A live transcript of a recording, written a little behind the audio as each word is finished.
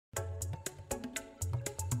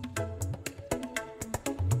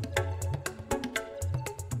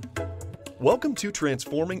Welcome to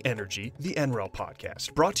Transforming Energy, the NREL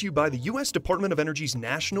podcast, brought to you by the U.S. Department of Energy's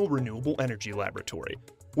National Renewable Energy Laboratory.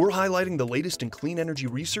 We're highlighting the latest in clean energy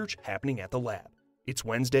research happening at the lab. It's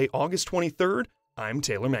Wednesday, August 23rd. I'm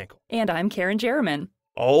Taylor Mankle. And I'm Kerrin Jeromin.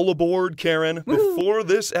 All aboard, Kerrin. Woo-hoo. Before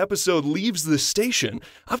this episode leaves the station,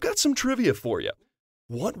 I've got some trivia for you.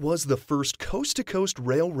 What was the first coast-to-coast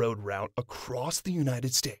railroad route across the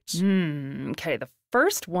United States? Okay, the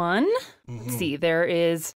first one, let's see, there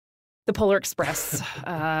is the Polar Express,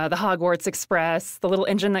 the Hogwarts Express, the little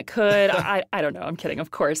engine that could. I don't know, I'm kidding, of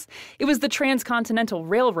course. It was the Transcontinental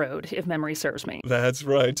Railroad, if memory serves me. That's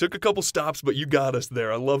right. Took a couple stops, but you got us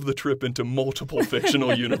there. I love the trip into multiple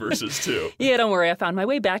fictional universes, too. Yeah, don't worry. I found my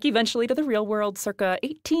way back eventually to the real world circa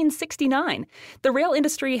 1869. The rail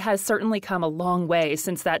industry has certainly come a long way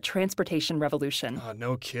since that transportation revolution.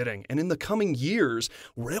 No kidding. And in the coming years,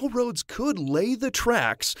 railroads could lay the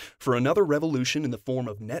tracks for another revolution in the form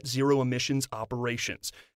of net zero emissions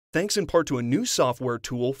operations, thanks in part to a new software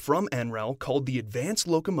tool from NREL called the Advanced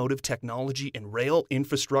Locomotive Technology and Rail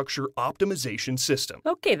Infrastructure Optimization System.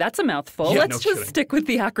 Okay, that's a mouthful. Yeah, Let's just stick with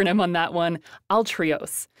the acronym on that one.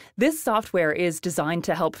 Altrios. This software is designed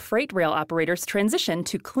to help freight rail operators transition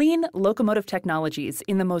to clean locomotive technologies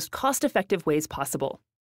in the most cost-effective ways possible.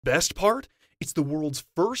 Best part? It's the world's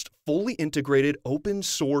first fully integrated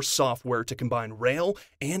open-source software to combine rail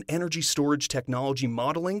and energy storage technology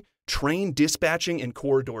modeling, train dispatching and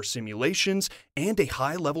corridor simulations, and a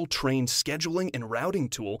high-level train scheduling and routing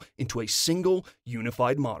tool into a single,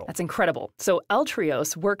 unified model. That's incredible. So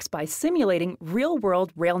Altrios works by simulating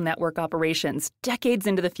real-world rail network operations decades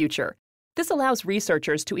into the future. This allows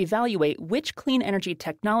researchers to evaluate which clean energy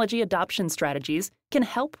technology adoption strategies can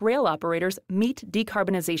help rail operators meet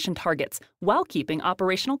decarbonization targets while keeping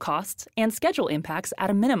operational costs and schedule impacts at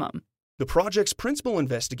a minimum. The project's principal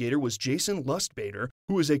investigator was Jason Lustbader,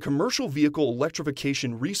 who is a commercial vehicle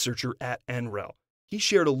electrification researcher at NREL. He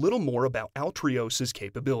shared a little more about Altrios'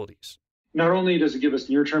 capabilities. Not only does it give us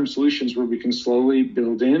near-term solutions where we can slowly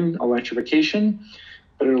build in electrification,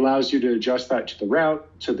 but it allows you to adjust that to the route,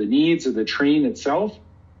 to the needs of the train itself,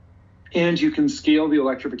 and you can scale the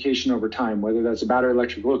electrification over time, whether that's a battery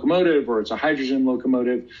electric locomotive or it's a hydrogen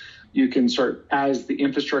locomotive. You can start, as the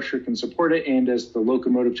infrastructure can support it and as the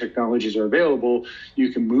locomotive technologies are available,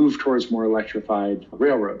 you can move towards more electrified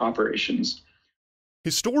railroad operations.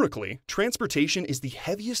 Historically, transportation is the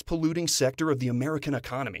heaviest polluting sector of the American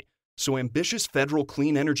economy. So ambitious federal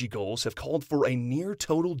clean energy goals have called for a near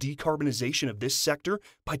total decarbonization of this sector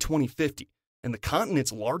by 2050. And the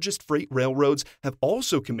continent's largest freight railroads have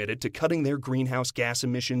also committed to cutting their greenhouse gas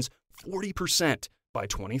emissions 40% by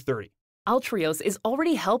 2030. Altrios is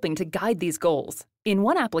already helping to guide these goals. In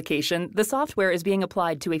one application, the software is being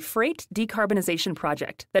applied to a freight decarbonization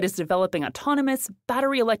project that is developing autonomous,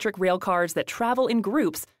 battery electric rail cars that travel in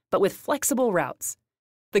groups, but with flexible routes.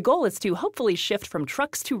 The goal is to hopefully shift from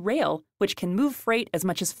trucks to rail, which can move freight as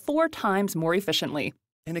much as 4 times more efficiently.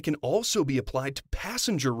 And it can also be applied to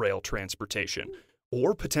passenger rail transportation,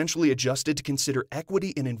 or potentially adjusted to consider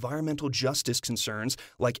equity and environmental justice concerns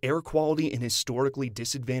like air quality in historically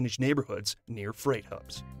disadvantaged neighborhoods near freight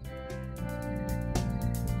hubs.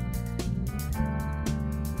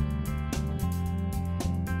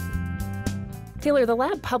 Taylor, the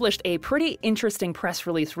lab published a pretty interesting press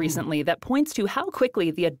release recently that points to how quickly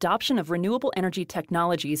the adoption of renewable energy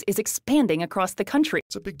technologies is expanding across the country.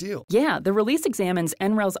 It's a big deal. Yeah, the release examines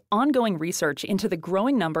NREL's ongoing research into the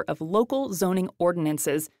growing number of local zoning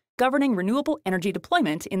ordinances governing renewable energy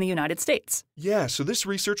deployment in the United States. Yeah, so this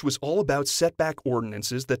research was all about setback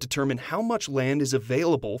ordinances that determine how much land is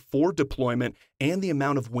available for deployment and the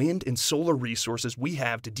amount of wind and solar resources we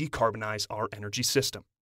have to decarbonize our energy system.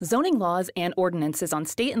 Zoning laws and ordinances on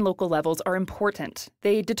state and local levels are important.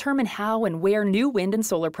 They determine how and where new wind and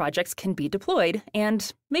solar projects can be deployed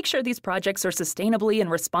and make sure these projects are sustainably and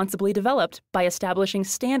responsibly developed by establishing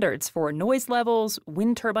standards for noise levels,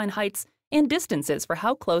 wind turbine heights, and distances for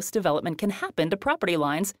how close development can happen to property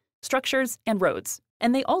lines, structures, and roads.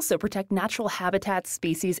 And they also protect natural habitats,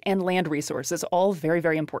 species, and land resources, all very,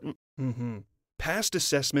 very important. Past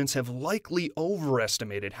assessments have likely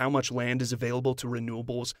overestimated how much land is available to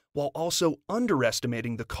renewables while also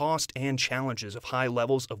underestimating the cost and challenges of high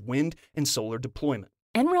levels of wind and solar deployment.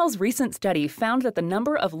 NREL's recent study found that the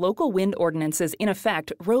number of local wind ordinances in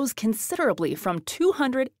effect rose considerably from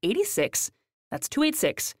 286, that's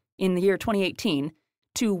 286, in the year 2018,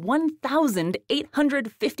 to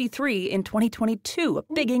 1,853 in 2022, a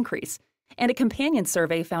big increase. And a companion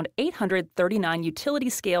survey found 839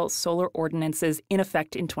 utility-scale solar ordinances in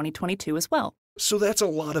effect in 2022 as well. So that's a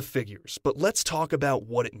lot of figures, but let's talk about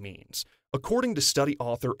what it means. According to study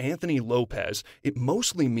author Anthony Lopez, it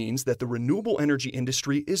mostly means that the renewable energy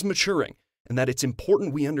industry is maturing and that it's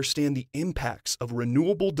important we understand the impacts of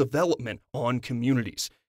renewable development on communities.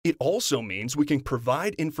 It also means we can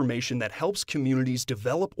provide information that helps communities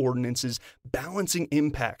develop ordinances balancing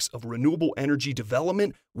impacts of renewable energy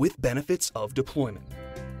development with benefits of deployment.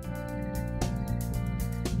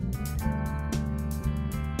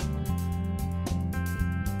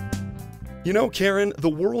 You know, Kerrin, the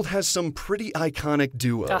world has some pretty iconic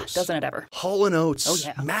duos. Doesn't it ever? Hall & Oates, Oh,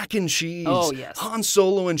 yeah. Mac and Cheese, Oh, yes. Han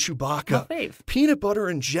Solo and Chewbacca, My fave. Peanut Butter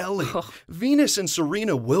and Jelly, Venus and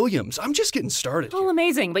Serena Williams. I'm just getting started. Oh,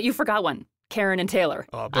 amazing, but you forgot one. Kerrin and Taylor.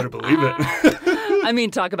 Oh, better believe it. I mean,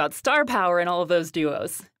 talk about star power and all of those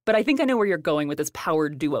duos. But I think I know where you're going with this power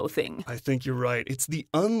duo thing. I think you're right. It's the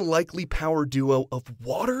unlikely power duo of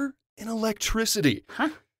water and electricity. Huh?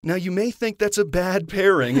 Now, you may think that's a bad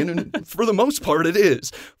pairing, and for the most part it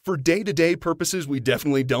is. For day-to-day purposes, we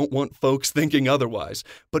definitely don't want folks thinking otherwise.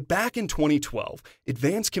 But back in 2012,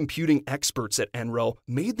 advanced computing experts at NREL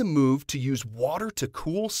made the move to use water to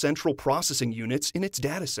cool central processing units in its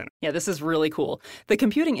data center. Yeah, this is really cool. The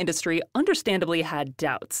computing industry understandably had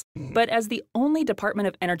doubts. But as the only Department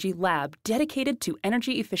of Energy lab dedicated to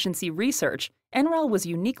energy efficiency research, NREL was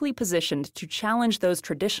uniquely positioned to challenge those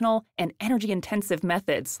traditional and energy-intensive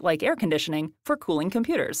methods, like air conditioning, for cooling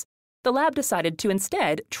computers. The lab decided to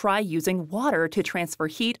instead try using water to transfer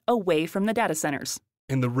heat away from the data centers.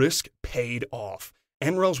 And the risk paid off.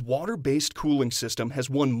 NREL's water-based cooling system has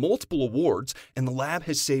won multiple awards, and the lab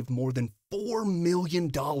has saved more than $4 million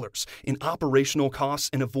in operational costs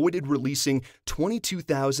and avoided releasing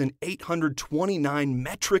 22,829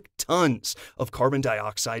 metric tons of carbon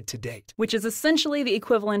dioxide to date. Which is essentially the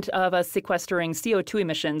equivalent of sequestering CO2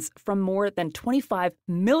 emissions from more than 25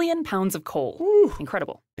 million pounds of coal. Whew.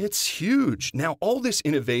 Incredible. It's huge. Now, all this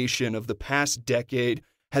innovation of the past decade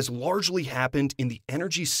has largely happened in the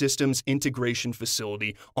Energy Systems Integration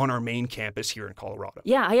Facility on our main campus here in Colorado.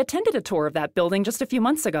 Yeah, I attended a tour of that building just a few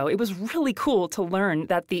months ago. It was really cool to learn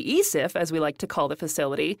that the ESIF, as we like to call the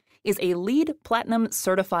facility, is a LEED Platinum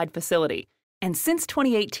certified facility. And since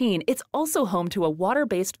 2018, it's also home to a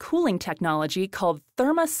water-based cooling technology called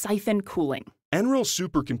thermosiphon cooling. NREL's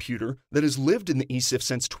supercomputer that has lived in the ESIF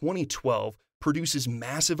since 2012 produces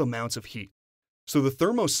massive amounts of heat. So the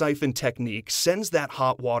thermosiphon technique sends that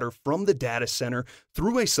hot water from the data center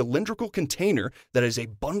through a cylindrical container that is a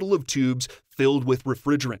bundle of tubes filled with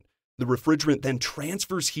refrigerant. The refrigerant then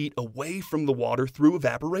transfers heat away from the water through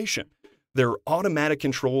evaporation. There are automatic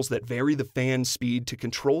controls that vary the fan speed to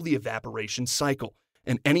control the evaporation cycle,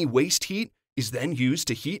 and any waste heat is then used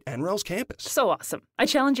to heat NREL's campus. So awesome. I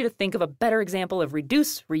challenge you to think of a better example of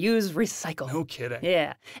reduce, reuse, recycle. No kidding.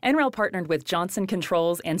 Yeah. NREL partnered with Johnson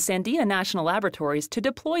Controls and Sandia National Laboratories to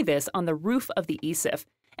deploy this on the roof of the ESIF.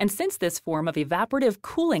 And since this form of evaporative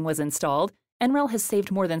cooling was installed, NREL has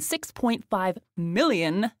saved more than 6.5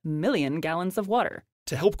 million gallons of water.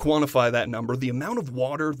 To help quantify that number, the amount of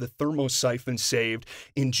water the thermosiphon saved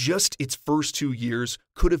in just its first 2 years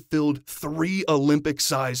could have filled 3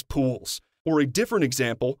 Olympic-sized pools. Or a different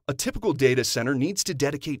example, a typical data center needs to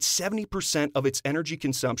dedicate 70% of its energy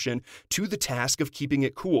consumption to the task of keeping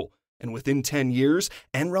it cool. And within 10 years,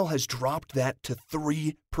 NREL has dropped that to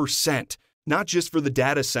 3%. Not just for the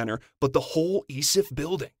data center, but the whole ESIF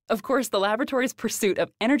building. Of course, the laboratory's pursuit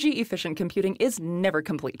of energy-efficient computing is never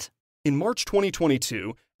complete. In March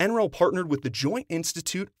 2022, NREL partnered with the Joint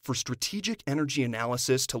Institute for Strategic Energy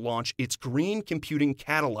Analysis to launch its Green Computing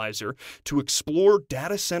Catalyzer to explore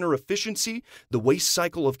data center efficiency, the waste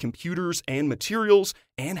cycle of computers and materials,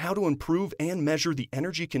 and how to improve and measure the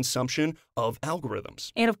energy consumption of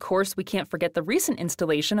algorithms. And of course, we can't forget the recent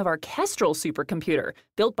installation of our Kestrel supercomputer,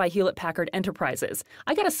 built by Hewlett-Packard Enterprises.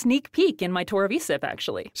 I got a sneak peek in my tour of ESIF,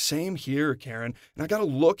 actually. Same here, Kerrin. And I got a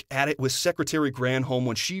look at it with Secretary Granholm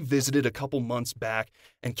when she visited a couple months back.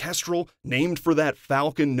 And Kestrel, named for that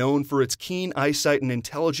falcon known for its keen eyesight and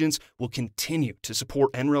intelligence, will continue to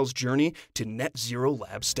support NREL's journey to net zero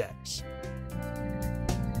lab status.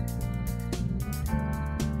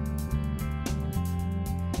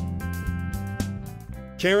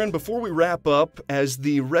 Kerrin, before we wrap up, as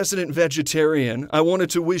the resident vegetarian, I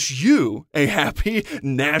wanted to wish you a happy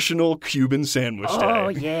National Cuban Sandwich Day. Oh,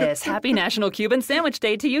 yes. Happy National Cuban Sandwich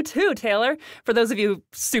Day to you too, Taylor. For those of you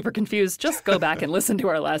super confused, just go back and listen to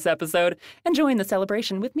our last episode and join the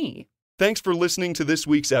celebration with me. Thanks for listening to this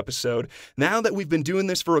week's episode. Now that we've been doing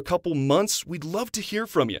this for a couple months, we'd love to hear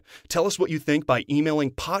from you. Tell us what you think by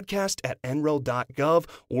emailing podcast@nrel.gov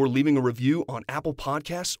or leaving a review on Apple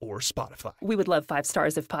Podcasts or Spotify. We would love 5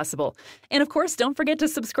 stars if possible. And of course, don't forget to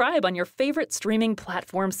subscribe on your favorite streaming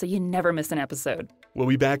platform so you never miss an episode. We'll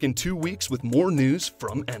be back in 2 weeks with more news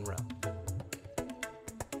from NREL.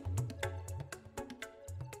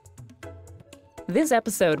 This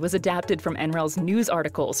episode was adapted from NREL's news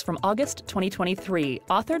articles from August 2023,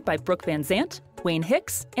 authored by Brooke Van Zant, Wayne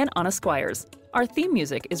Hicks, and Anna Squires. Our theme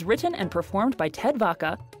music is written and performed by Ted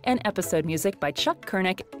Vaca, and episode music by Chuck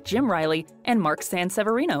Kernick, Jim Riley, and Mark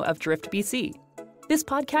Sanseverino of Drift, BC. This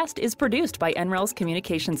podcast is produced by NREL's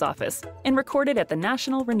Communications Office and recorded at the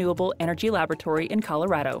National Renewable Energy Laboratory in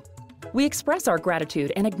Colorado. We express our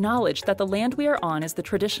gratitude and acknowledge that the land we are on is the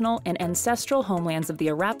traditional and ancestral homelands of the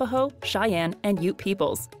Arapaho, Cheyenne, and Ute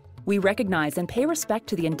peoples. We recognize and pay respect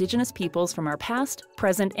to the Indigenous peoples from our past,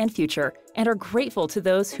 present, and future, and are grateful to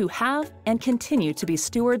those who have and continue to be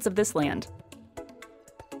stewards of this land.